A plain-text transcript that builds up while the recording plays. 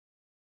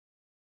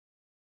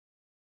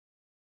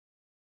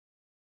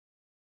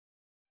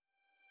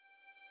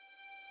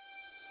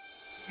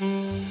You're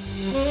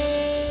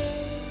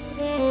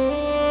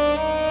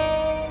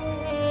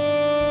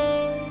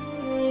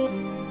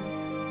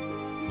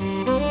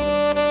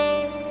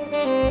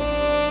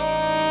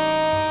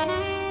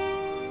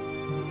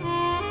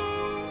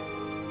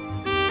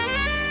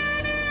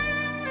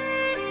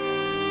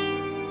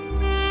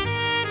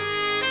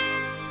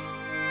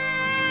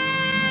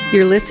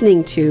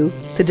listening to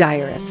The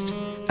Diarist,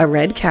 a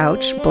Red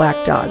Couch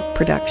Black Dog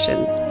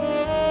production.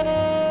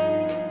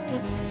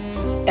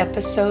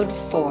 Episode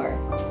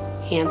 4,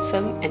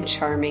 Handsome and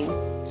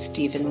Charming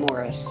Stephen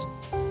Morris.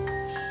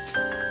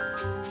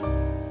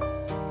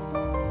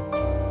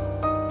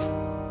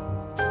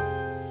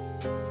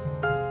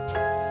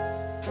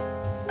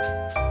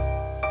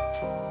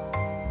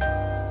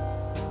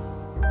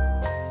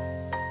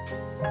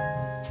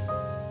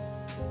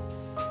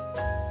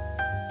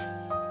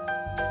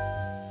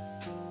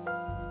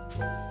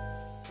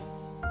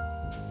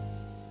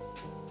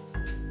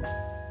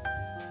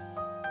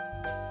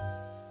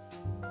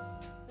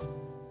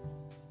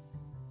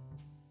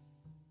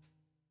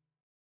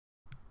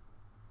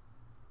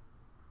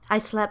 I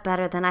slept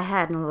better than I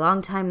had in a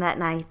long time that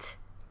night.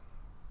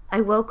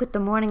 I woke with the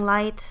morning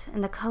light,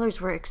 and the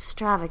colors were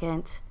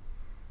extravagant.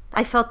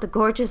 I felt the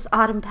gorgeous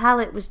autumn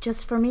palette was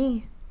just for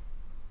me.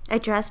 I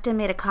dressed and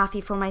made a coffee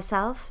for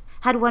myself,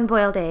 had one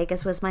boiled egg,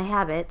 as was my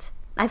habit.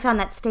 I found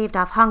that staved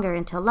off hunger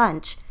until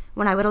lunch,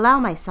 when I would allow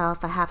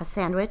myself a half a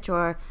sandwich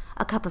or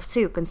a cup of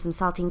soup and some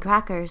saltine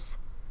crackers.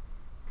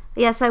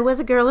 Yes, I was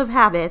a girl of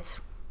habit.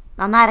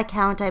 On that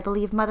account, I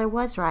believe Mother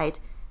was right,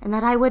 and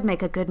that I would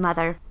make a good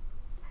mother.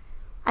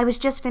 I was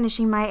just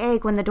finishing my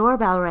egg when the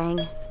doorbell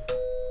rang.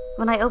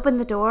 When I opened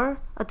the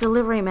door, a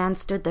delivery man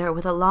stood there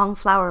with a long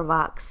flower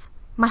box.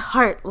 My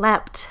heart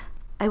leapt.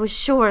 I was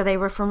sure they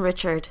were from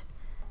Richard.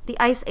 The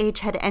ice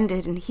age had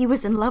ended and he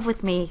was in love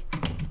with me.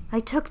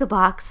 I took the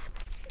box.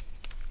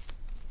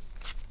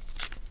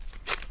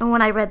 And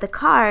when I read the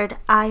card,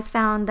 I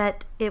found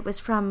that it was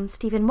from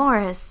Stephen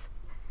Morris.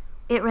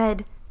 It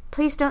read,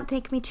 "Please don't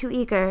think me too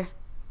eager.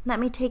 Let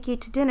me take you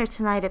to dinner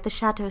tonight at the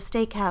Chateau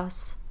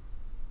Steakhouse."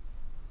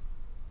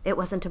 It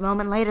wasn't a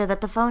moment later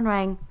that the phone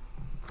rang.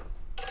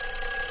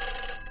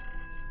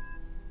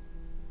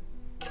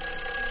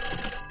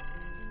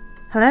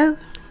 Hello?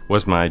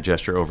 Was my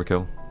gesture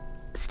overkill?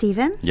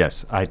 Stephen?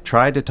 Yes, I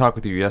tried to talk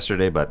with you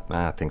yesterday, but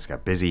things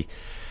got busy.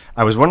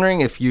 I was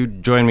wondering if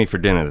you'd join me for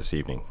dinner this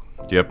evening.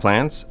 Do you have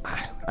plans?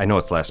 I know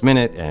it's last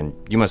minute, and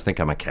you must think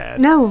I'm a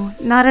cad. No,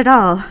 not at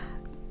all.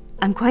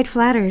 I'm quite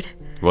flattered.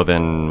 Well,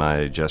 then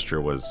my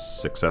gesture was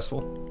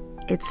successful?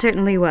 It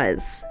certainly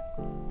was.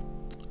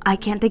 I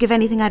can't think of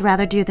anything I'd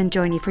rather do than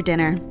join you for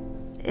dinner.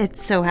 It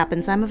so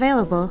happens I'm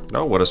available.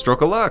 Oh, what a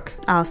stroke of luck.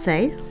 I'll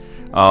say.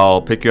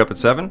 I'll pick you up at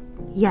 7?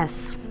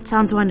 Yes,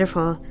 sounds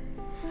wonderful.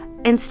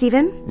 And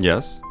Stephen?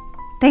 Yes?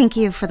 Thank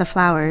you for the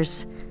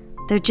flowers.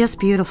 They're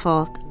just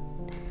beautiful.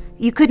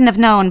 You couldn't have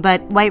known,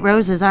 but white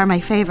roses are my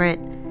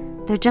favorite.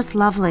 They're just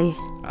lovely.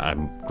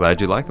 I'm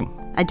glad you like them.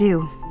 I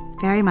do,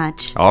 very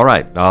much. All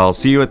right, I'll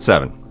see you at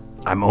 7.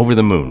 I'm over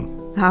the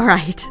moon. All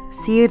right,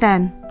 see you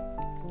then.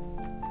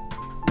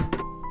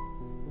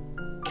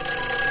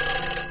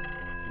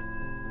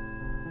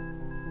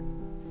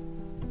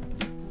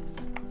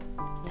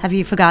 Have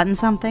you forgotten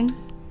something?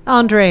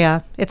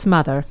 Andrea, it's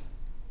Mother.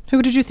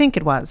 Who did you think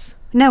it was?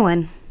 No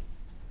one.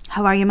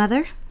 How are you,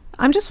 Mother?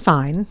 I'm just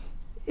fine.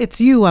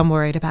 It's you I'm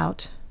worried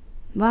about.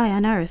 Why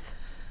on earth?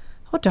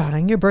 Oh,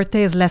 darling, your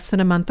birthday is less than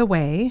a month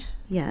away.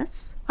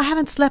 Yes? I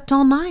haven't slept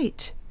all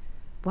night.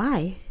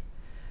 Why?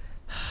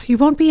 You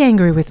won't be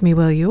angry with me,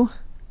 will you?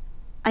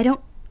 I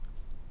don't...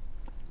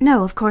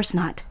 No, of course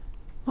not.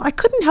 Well, I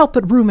couldn't help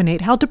but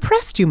ruminate how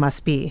depressed you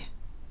must be.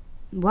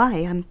 Why?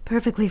 I'm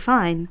perfectly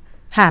fine.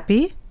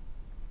 Happy?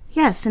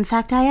 Yes, in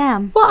fact I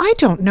am. Well, I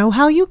don't know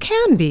how you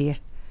can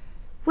be.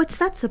 What's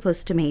that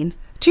supposed to mean?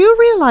 Do you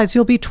realize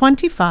you'll be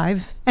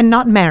 25 and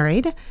not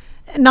married?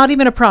 Not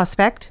even a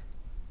prospect?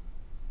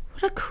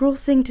 What a cruel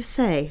thing to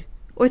say.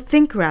 Or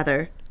think,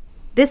 rather.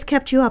 This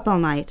kept you up all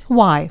night.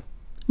 Why?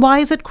 Why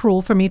is it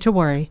cruel for me to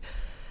worry?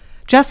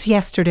 Just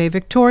yesterday,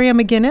 Victoria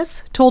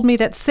McGinnis told me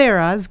that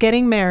Sarah is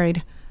getting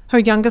married, her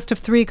youngest of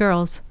 3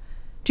 girls.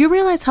 Do you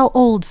realize how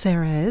old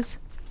Sarah is?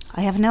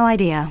 I have no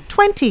idea.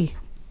 20.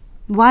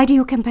 Why do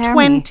you compare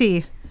 20.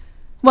 me?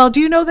 Well, do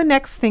you know the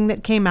next thing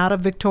that came out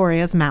of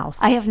Victoria's mouth?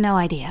 I have no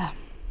idea.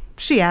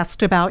 She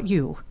asked about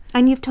you.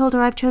 And you've told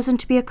her I've chosen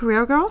to be a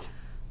career girl?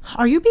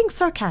 Are you being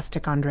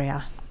sarcastic,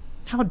 Andrea?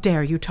 How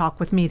dare you talk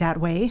with me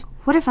that way?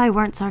 What if I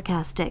weren't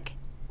sarcastic?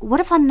 What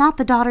if I'm not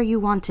the daughter you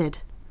wanted?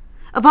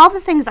 Of all the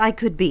things I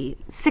could be,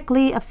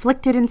 sickly,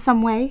 afflicted in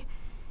some way,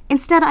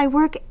 instead I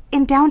work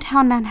in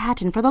downtown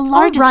Manhattan for the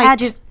largest All right.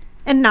 ages...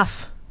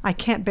 Enough. I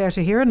can't bear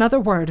to hear another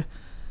word.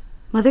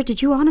 Mother,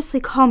 did you honestly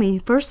call me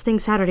first thing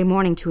Saturday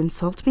morning to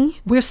insult me?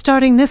 We're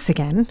starting this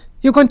again.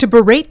 You're going to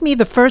berate me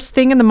the first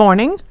thing in the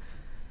morning?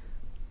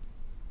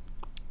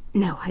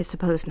 No, I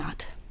suppose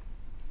not.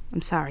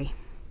 I'm sorry.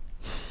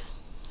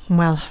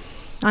 Well,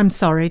 I'm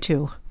sorry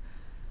too.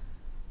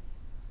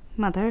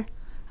 Mother?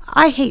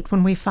 I hate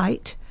when we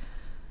fight.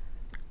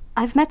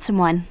 I've met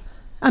someone.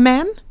 A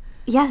man?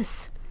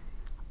 Yes.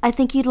 I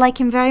think you'd like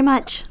him very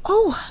much.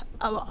 Oh,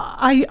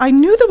 I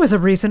knew there was a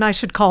reason I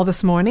should call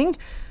this morning.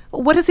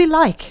 What is he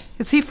like?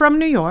 Is he from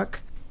New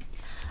York?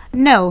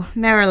 No,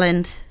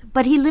 Maryland.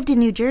 But he lived in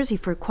New Jersey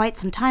for quite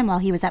some time while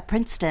he was at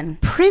Princeton.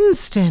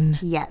 Princeton?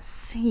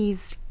 Yes,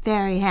 he's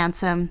very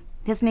handsome.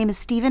 His name is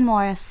Stephen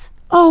Morris.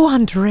 Oh,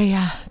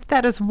 Andrea,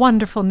 that is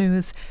wonderful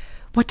news.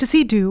 What does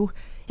he do?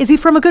 Is he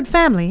from a good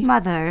family?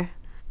 Mother,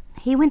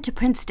 he went to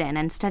Princeton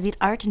and studied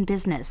art and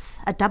business,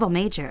 a double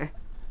major.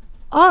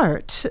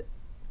 Art?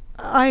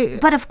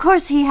 But of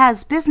course he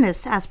has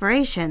business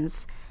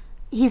aspirations.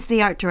 He's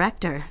the art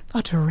director.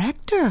 A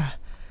director?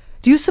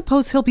 Do you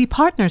suppose he'll be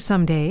partner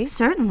someday?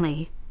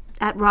 Certainly.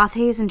 At Roth,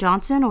 Hayes &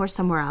 Johnson or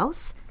somewhere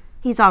else.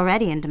 He's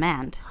already in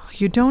demand. Oh,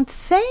 you don't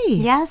say.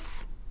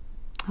 Yes.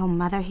 Oh,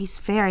 Mother, he's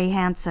very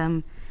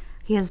handsome.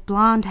 He has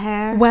blonde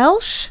hair.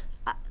 Welsh?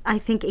 I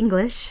think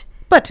English.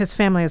 But his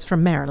family is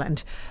from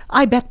Maryland.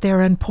 I bet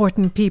they're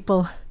important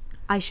people.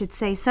 I should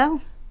say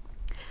so.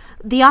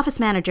 The office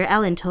manager,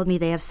 Ellen, told me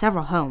they have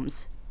several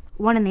homes.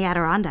 One in the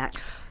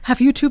Adirondacks. Have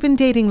you two been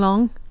dating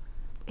long?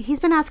 He's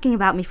been asking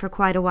about me for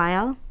quite a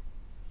while.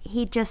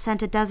 He just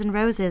sent a dozen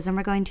roses and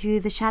we're going to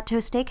the Chateau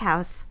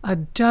Steakhouse. A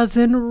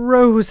dozen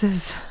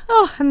roses.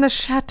 Oh, and the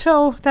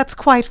chateau. That's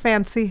quite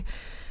fancy.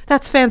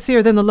 That's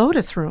fancier than the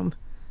Lotus Room.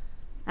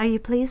 Are you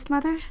pleased,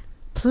 Mother?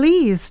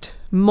 Pleased.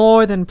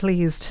 More than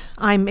pleased.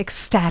 I'm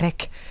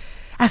ecstatic.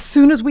 As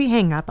soon as we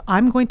hang up,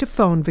 I'm going to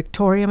phone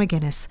Victoria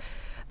McGinnis.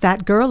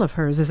 That girl of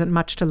hers isn't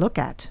much to look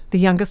at. The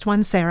youngest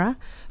one, Sarah.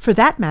 For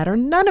that matter,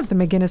 none of the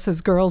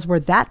McGinnis's girls were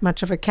that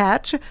much of a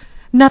catch.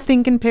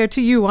 Nothing compared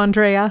to you,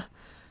 Andrea.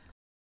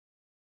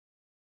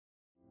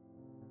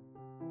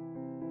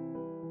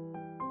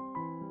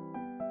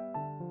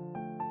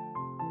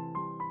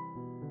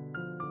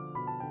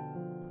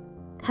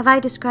 Have I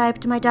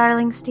described my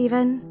darling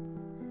Stephen?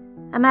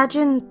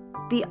 Imagine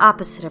the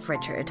opposite of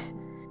Richard,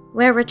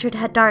 where Richard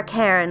had dark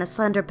hair and a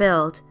slender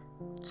build,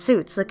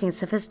 suits looking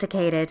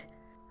sophisticated,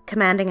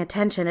 commanding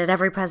attention at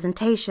every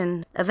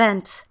presentation,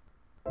 event.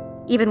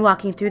 Even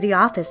walking through the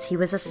office, he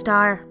was a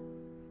star.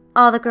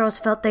 All the girls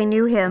felt they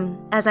knew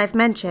him, as I've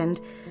mentioned,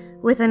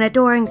 with an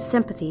adoring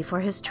sympathy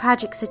for his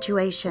tragic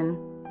situation.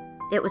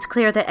 It was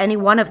clear that any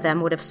one of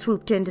them would have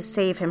swooped in to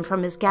save him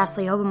from his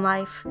ghastly home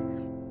life.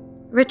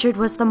 Richard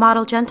was the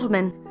model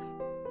gentleman,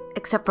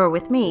 except for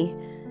with me.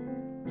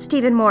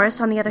 Stephen Morris,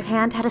 on the other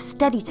hand, had a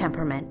steady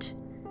temperament.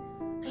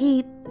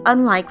 He,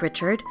 unlike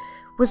Richard,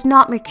 was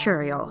not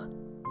mercurial.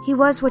 He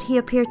was what he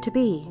appeared to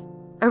be,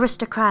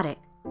 aristocratic.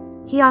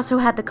 He also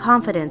had the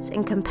confidence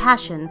and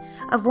compassion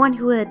of one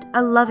who had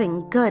a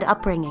loving, good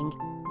upbringing.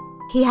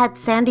 He had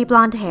sandy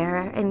blonde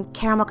hair and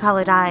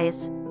caramel-colored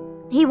eyes.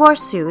 He wore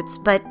suits,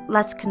 but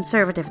less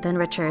conservative than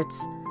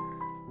Richard's.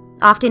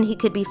 Often he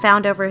could be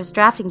found over his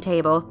drafting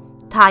table,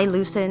 tie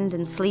loosened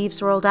and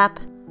sleeves rolled up.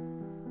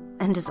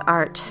 And his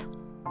art.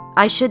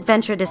 I should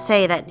venture to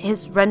say that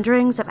his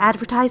renderings of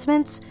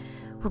advertisements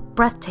were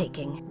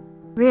breathtaking,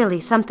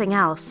 really something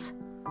else.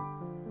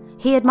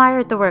 He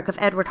admired the work of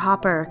Edward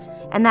Hopper,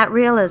 and that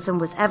realism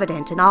was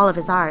evident in all of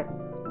his art.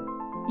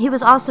 He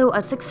was also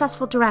a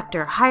successful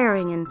director,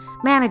 hiring and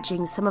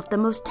managing some of the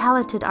most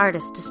talented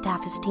artists to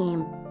staff his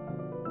team.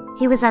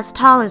 He was as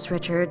tall as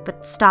Richard,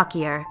 but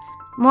stockier,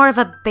 more of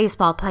a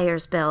baseball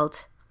player's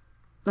build.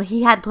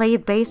 He had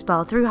played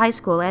baseball through high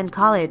school and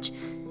college,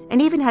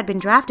 and even had been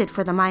drafted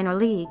for the minor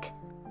league.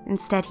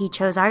 Instead, he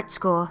chose art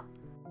school.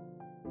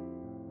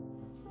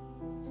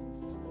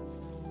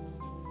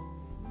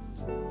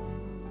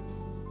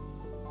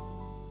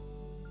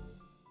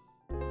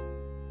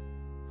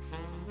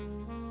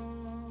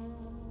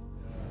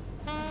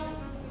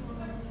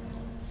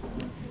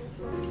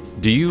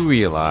 Do you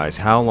realize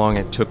how long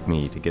it took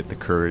me to get the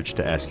courage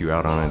to ask you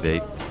out on a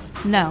date?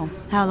 No.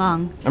 How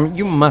long? I mean,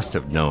 you must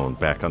have known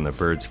back on the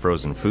Birds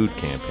Frozen Food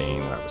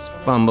campaign that I was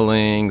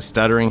fumbling,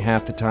 stuttering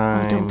half the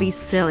time. Oh, don't be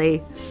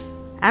silly.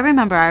 I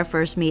remember our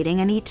first meeting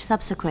and each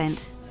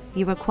subsequent.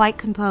 You were quite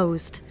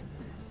composed.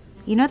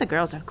 You know the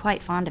girls are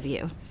quite fond of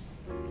you.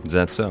 Is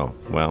that so?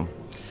 Well,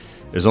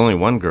 there's only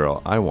one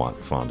girl I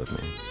want fond of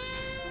me.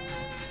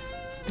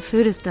 The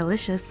food is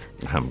delicious.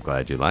 I'm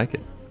glad you like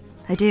it.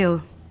 I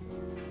do.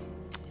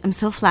 I'm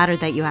so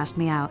flattered that you asked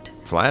me out.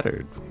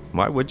 Flattered?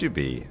 Why would you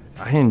be?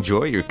 I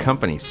enjoy your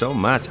company so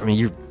much. I mean,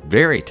 you're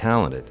very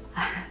talented.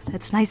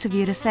 It's nice of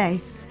you to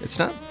say. It's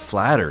not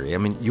flattery. I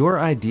mean,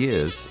 your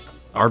ideas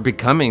are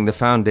becoming the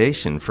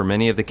foundation for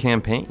many of the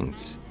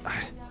campaigns.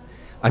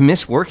 I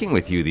miss working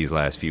with you these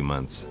last few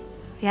months.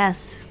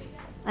 Yes,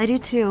 I do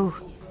too.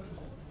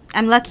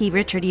 I'm lucky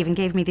Richard even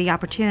gave me the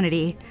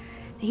opportunity.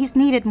 He's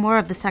needed more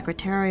of the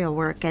secretarial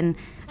work, and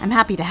I'm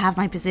happy to have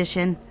my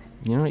position.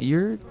 You know,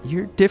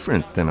 you're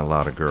different than a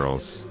lot of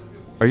girls.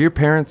 Are your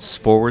parents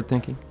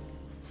forward-thinking?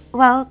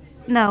 Well,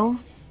 no.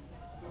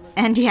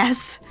 And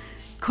yes,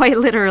 quite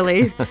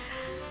literally.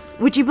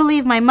 Would you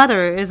believe my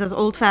mother is as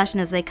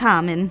old-fashioned as they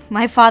come, and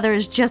my father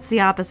is just the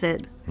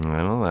opposite?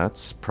 Well,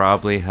 that's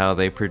probably how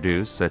they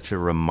produce such a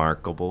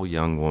remarkable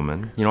young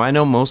woman. You know, I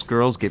know most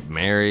girls get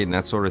married and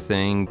that sort of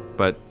thing,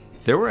 but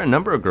there were a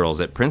number of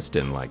girls at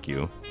Princeton like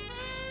you.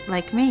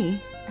 Like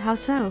me? How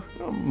so?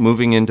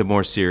 Moving into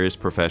more serious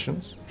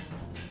professions.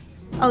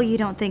 Oh, you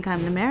don't think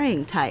I'm the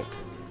marrying type?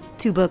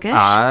 Too bookish?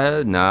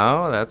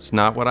 No, that's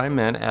not what I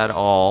meant at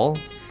all.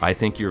 I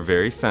think you're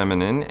very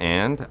feminine,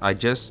 and I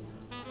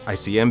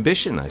see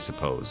ambition, I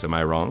suppose. Am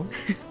I wrong?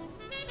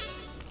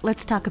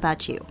 Let's talk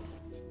about you.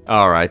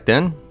 All right,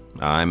 then.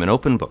 I'm an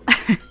open book.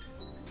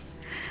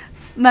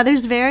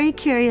 Mother's very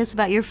curious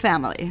about your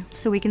family,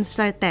 so we can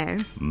start there.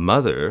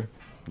 Mother?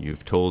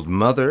 You've told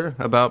Mother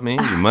about me?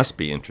 You must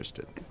be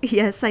interested.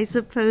 Yes, I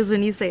suppose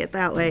when you say it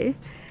that way.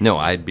 No,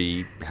 I'd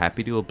be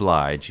happy to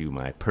oblige you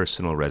my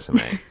personal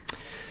resume.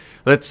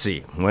 Let's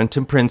see. Went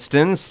to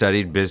Princeton,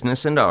 studied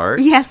business and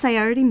art. Yes, I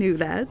already knew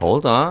that.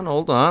 Hold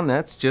on.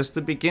 That's just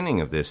the beginning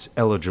of this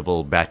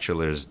eligible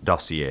bachelor's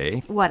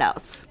dossier. What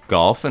else?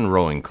 Golf and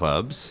rowing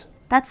clubs.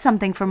 That's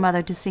something for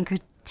Mother to sink her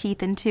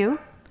teeth into.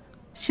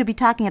 She'll be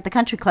talking at the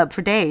country club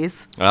for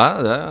days.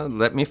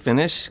 Let me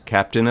finish.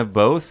 Captain of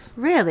both.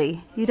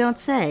 Really? You don't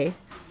say.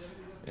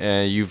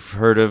 You've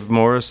heard of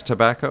Morris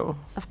Tobacco?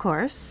 Of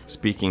course.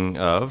 Speaking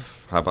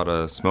of, how about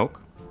a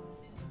smoke?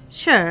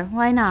 Sure,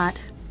 why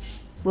not?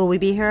 Will we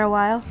be here a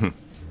while?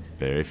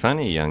 Very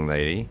funny, young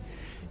lady.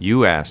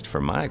 You asked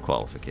for my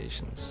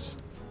qualifications.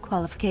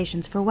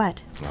 Qualifications for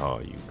what? Oh,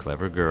 you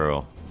clever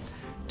girl.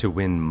 To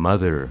win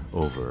Mother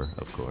over,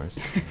 of course.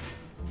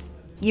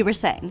 You were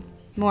saying,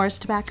 Morris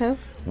Tobacco?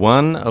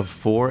 One of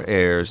 4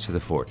 heirs to the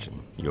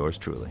fortune. Yours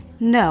truly.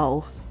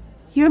 No.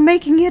 You're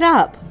making it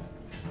up.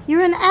 You're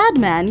an ad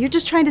man. You're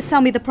just trying to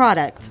sell me the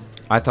product.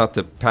 I thought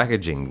the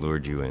packaging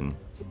lured you in.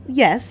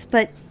 Yes,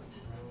 but...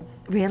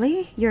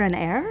 Really? You're an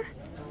heir?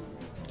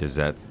 Does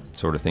that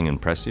sort of thing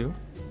impress you?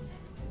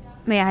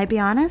 May I be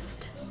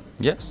honest?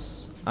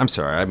 Yes. I'm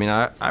sorry. I mean,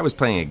 I was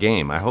playing a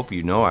game. I hope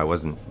you know I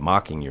wasn't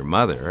mocking your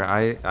mother.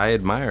 I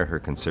admire her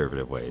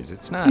conservative ways.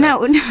 It's not...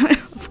 No,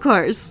 of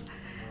course.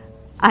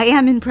 I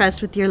am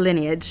impressed with your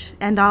lineage,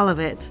 and all of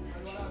it.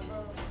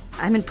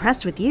 I'm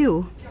impressed with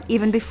you,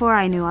 even before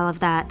I knew all of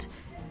that.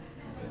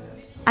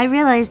 I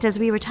realized as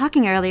we were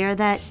talking earlier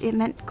that it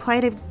meant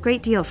quite a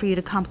great deal for you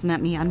to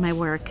compliment me on my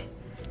work.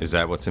 Is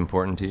that what's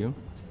important to you?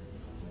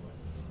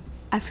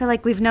 I feel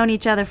like we've known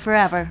each other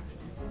forever.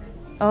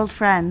 Old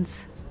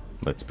friends.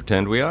 Let's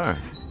pretend we are.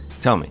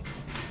 Tell me,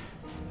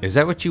 is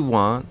that what you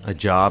want, a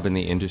job in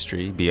the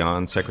industry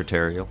beyond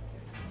secretarial?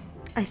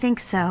 I think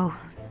so.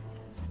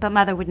 But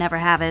Mother would never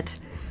have it.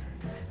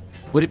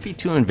 Would it be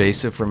too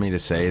invasive for me to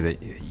say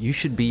that you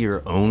should be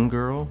your own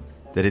girl?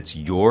 That it's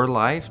your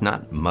life,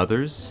 not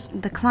Mother's?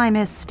 The climb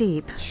is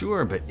steep.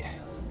 Sure, but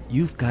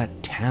you've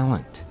got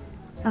talent.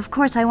 Of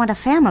course, I want a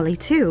family,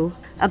 too.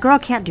 A girl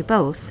can't do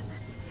both.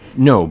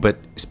 No, but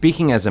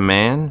speaking as a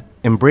man,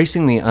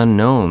 embracing the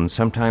unknown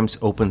sometimes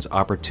opens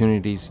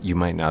opportunities you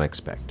might not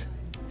expect.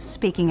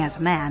 Speaking as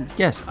a man.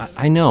 Yes,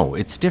 I know.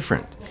 It's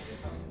different.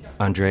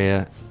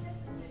 Andrea,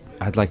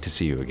 I'd like to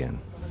see you again.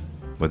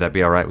 Would that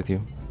be all right with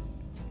you?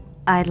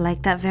 I'd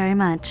like that very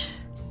much.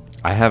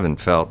 I haven't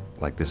felt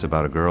like this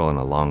about a girl in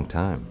a long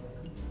time.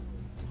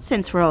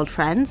 Since we're old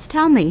friends,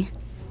 tell me.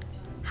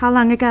 How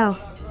long ago?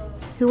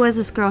 Who was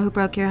this girl who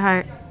broke your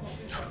heart?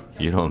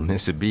 You don't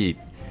miss a beat.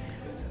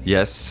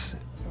 Yes,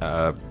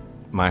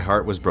 my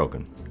heart was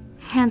broken.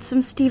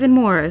 Handsome Stephen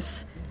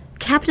Morris,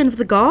 captain of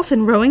the golf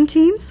and rowing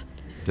teams?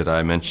 Did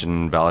I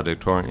mention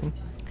valedictorian?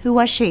 Who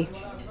was she?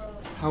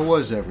 How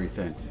was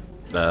everything?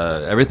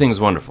 Everything's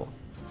wonderful.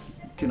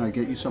 Can I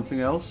get you something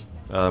else?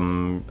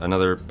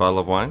 Another bottle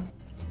of wine?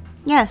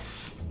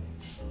 Yes.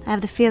 I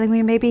have the feeling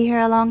we may be here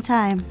a long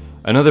time.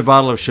 Another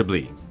bottle of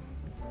Chablis.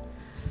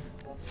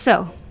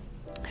 So,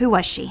 who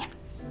was she?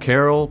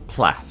 Carol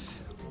Plath.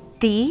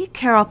 The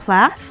Carol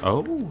Plath?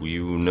 Oh,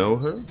 you know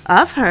her?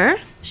 Of her.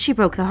 She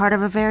broke the heart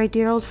of a very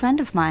dear old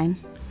friend of mine.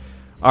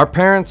 Our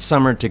parents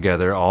summered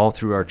together all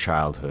through our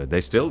childhood.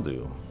 They still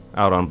do.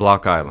 Out on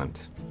Block Island.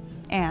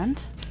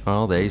 And?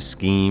 Well, they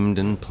schemed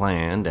and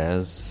planned,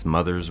 as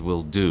mothers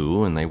will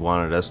do, and they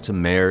wanted us to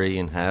marry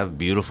and have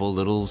beautiful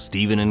little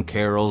Stephen and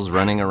Carols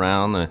running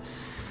around. The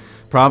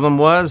problem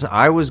was,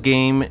 I was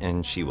game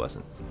and she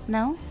wasn't.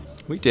 No?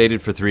 We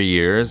dated for 3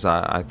 years.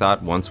 I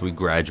thought once we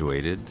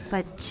graduated.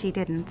 But she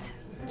didn't.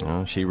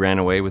 Oh, she ran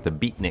away with a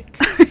beatnik.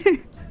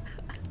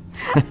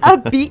 A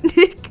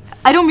beatnik?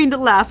 I don't mean to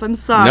laugh, I'm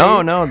sorry.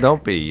 No,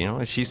 don't be. You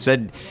know, she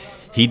said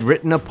he'd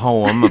written a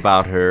poem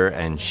about her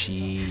and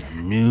she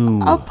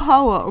knew. A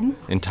poem?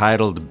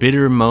 Entitled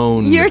Bitter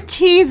Moan. You're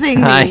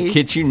teasing me. I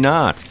kid you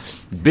not.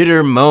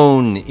 Bitter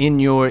moan in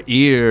your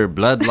ear,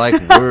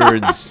 blood-like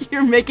words.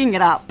 You're making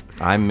it up.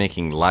 I'm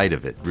making light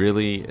of it.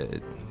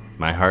 Really,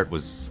 my heart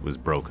was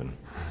broken.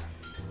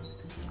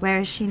 Where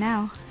is she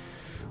now?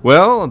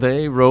 Well,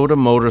 they rode a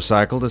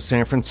motorcycle to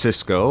San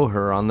Francisco,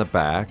 her on the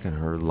back, and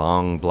her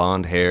long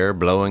blonde hair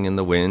blowing in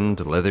the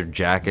wind, leather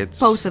jackets.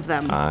 Both of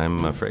them?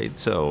 I'm afraid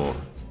so.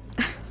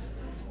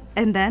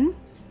 And then?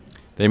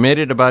 They made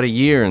it about a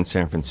year in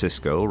San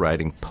Francisco,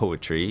 writing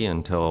poetry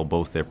until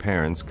both their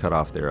parents cut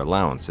off their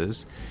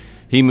allowances.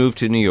 He moved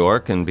to New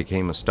York and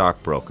became a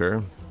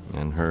stockbroker,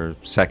 and her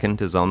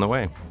second is on the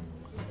way.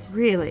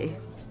 Really?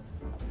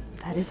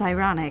 That is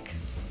ironic.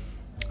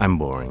 I'm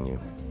boring you.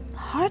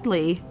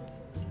 Hardly.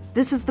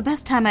 This is the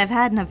best time I've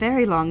had in a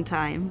very long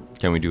time.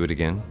 Can we do it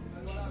again?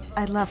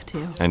 I'd love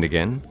to. And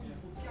again?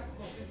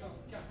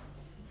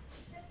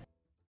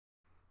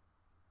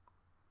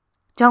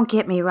 Don't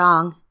get me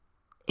wrong.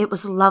 It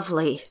was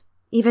lovely.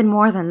 Even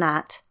more than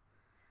that.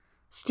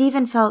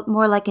 Stephen felt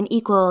more like an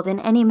equal than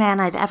any man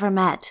I'd ever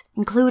met,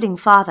 including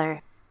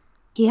Father.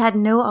 He had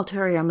no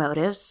ulterior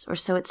motives, or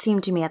so it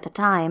seemed to me at the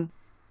time.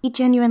 He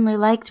genuinely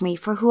liked me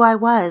for who I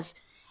was,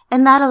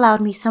 and that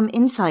allowed me some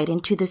insight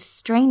into this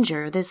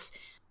stranger, this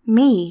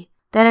me,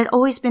 that had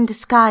always been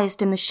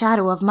disguised in the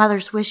shadow of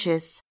Mother's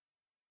wishes.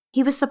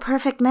 He was the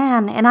perfect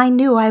man, and I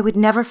knew I would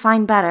never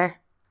find better.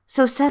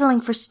 So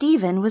settling for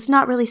Stephen was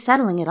not really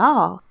settling at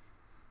all.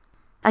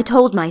 I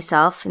told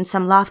myself, in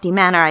some lofty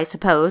manner I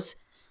suppose,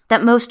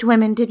 that most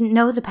women didn't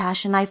know the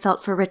passion I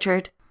felt for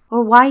Richard,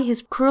 or why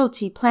his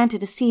cruelty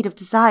planted a seed of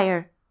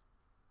desire.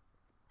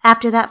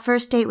 After that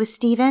first date with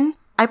Stephen,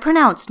 I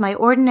pronounced my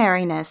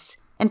ordinariness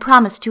and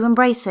promised to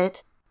embrace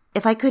it.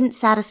 If I couldn't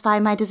satisfy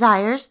my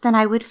desires, then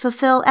I would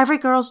fulfill every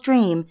girl's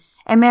dream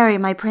and marry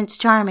my Prince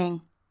Charming.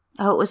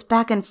 Oh, it was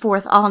back and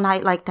forth all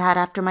night like that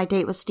after my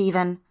date with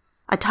Stephen.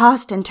 I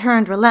tossed and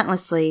turned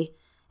relentlessly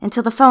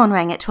until the phone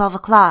rang at 12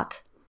 o'clock.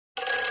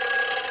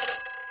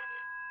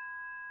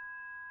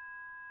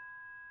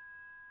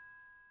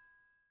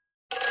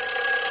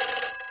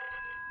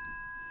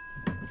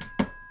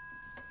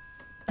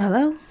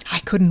 Hello? I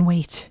couldn't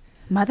wait.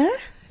 Mother?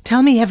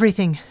 Tell me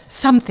everything.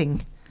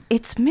 Something.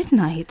 It's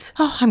midnight.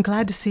 Oh, I'm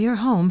glad to see you're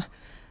home.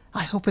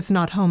 I hope it's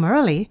not home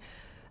early.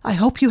 I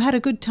hope you had a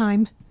good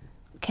time.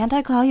 Can't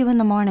I call you in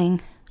the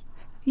morning?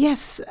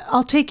 Yes,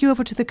 I'll take you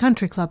over to the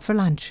country club for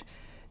lunch.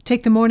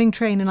 Take the morning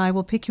train and I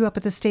will pick you up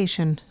at the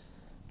station.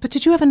 But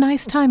did you have a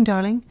nice time,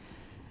 darling?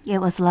 It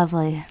was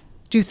lovely.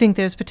 Do you think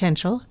there's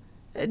potential?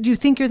 Do you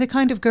think you're the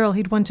kind of girl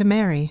he'd want to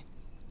marry?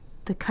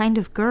 The kind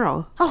of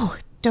girl? Oh,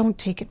 don't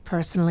take it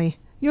personally.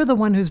 You're the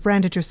one who's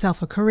branded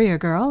yourself a career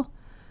girl.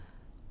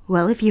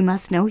 Well, if you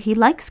must know, he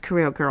likes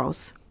career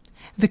girls.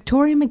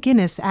 Victoria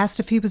McGinnis asked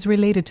if he was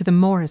related to the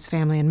Morris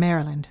family in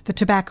Maryland, the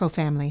tobacco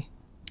family.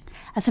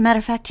 As a matter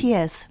of fact, he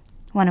is.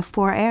 One of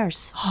 4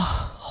 heirs.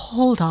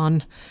 Hold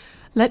on.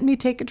 Let me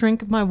take a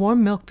drink of my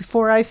warm milk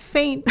before I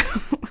faint.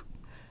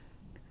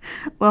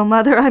 Well,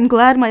 Mother, I'm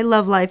glad my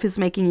love life is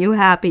making you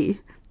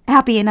happy.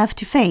 Happy enough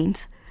to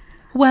faint.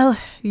 Well,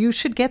 you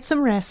should get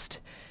some rest.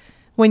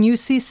 When you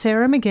see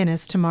Sarah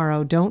McGinnis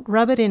tomorrow, don't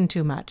rub it in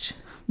too much.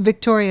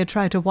 Victoria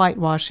tried to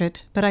whitewash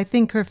it, but I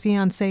think her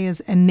fiancé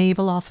is a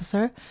naval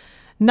officer.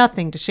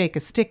 Nothing to shake a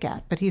stick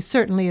at, but he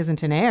certainly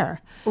isn't an heir.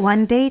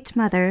 One date,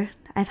 Mother.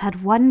 I've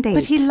had one date.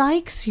 But he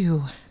likes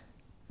you.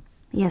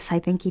 Yes, I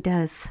think he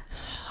does.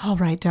 All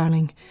right,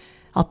 darling.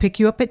 I'll pick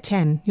you up at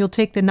 10. You'll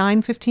take the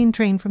 9:15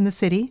 train from the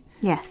city?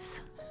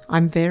 Yes.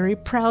 I'm very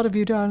proud of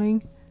you,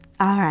 darling.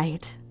 All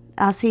right.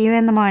 I'll see you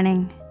in the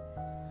morning.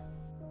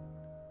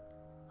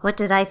 What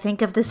did I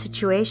think of the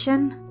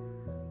situation?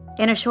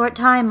 In a short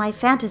time, my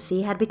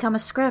fantasy had become a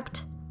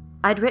script.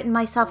 I'd written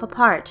myself a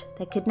part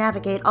that could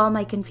navigate all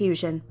my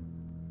confusion.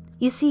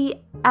 You see,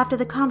 after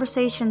the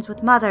conversations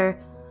with Mother,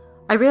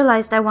 I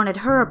realized I wanted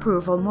her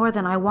approval more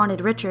than I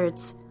wanted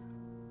Richard's.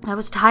 I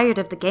was tired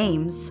of the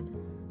games.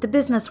 The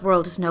business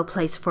world is no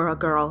place for a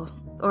girl,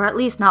 or at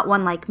least not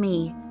one like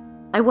me.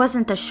 I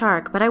wasn't a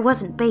shark, but I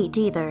wasn't bait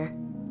either.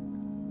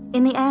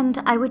 In the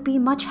end, I would be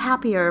much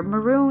happier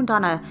marooned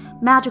on a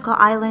magical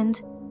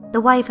island, the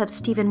wife of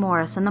Stephen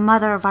Morris and the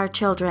mother of our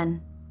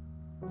children.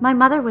 My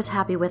mother was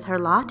happy with her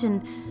lot,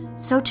 and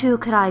so too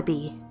could I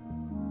be.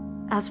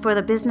 As for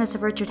the business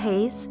of Richard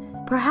Hayes,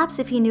 perhaps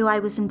if he knew I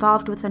was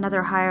involved with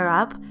another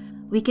higher-up,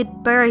 we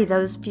could bury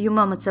those few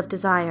moments of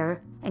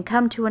desire and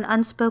come to an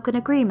unspoken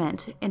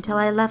agreement until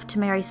I left to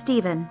marry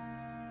Stephen.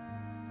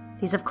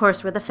 These, of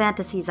course, were the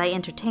fantasies I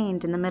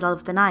entertained in the middle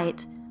of the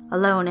night,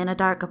 alone in a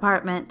dark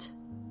apartment.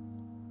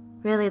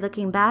 Really,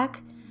 looking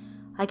back,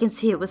 I can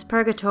see it was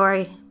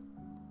purgatory.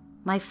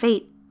 My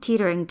fate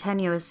teetering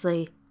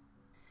tenuously.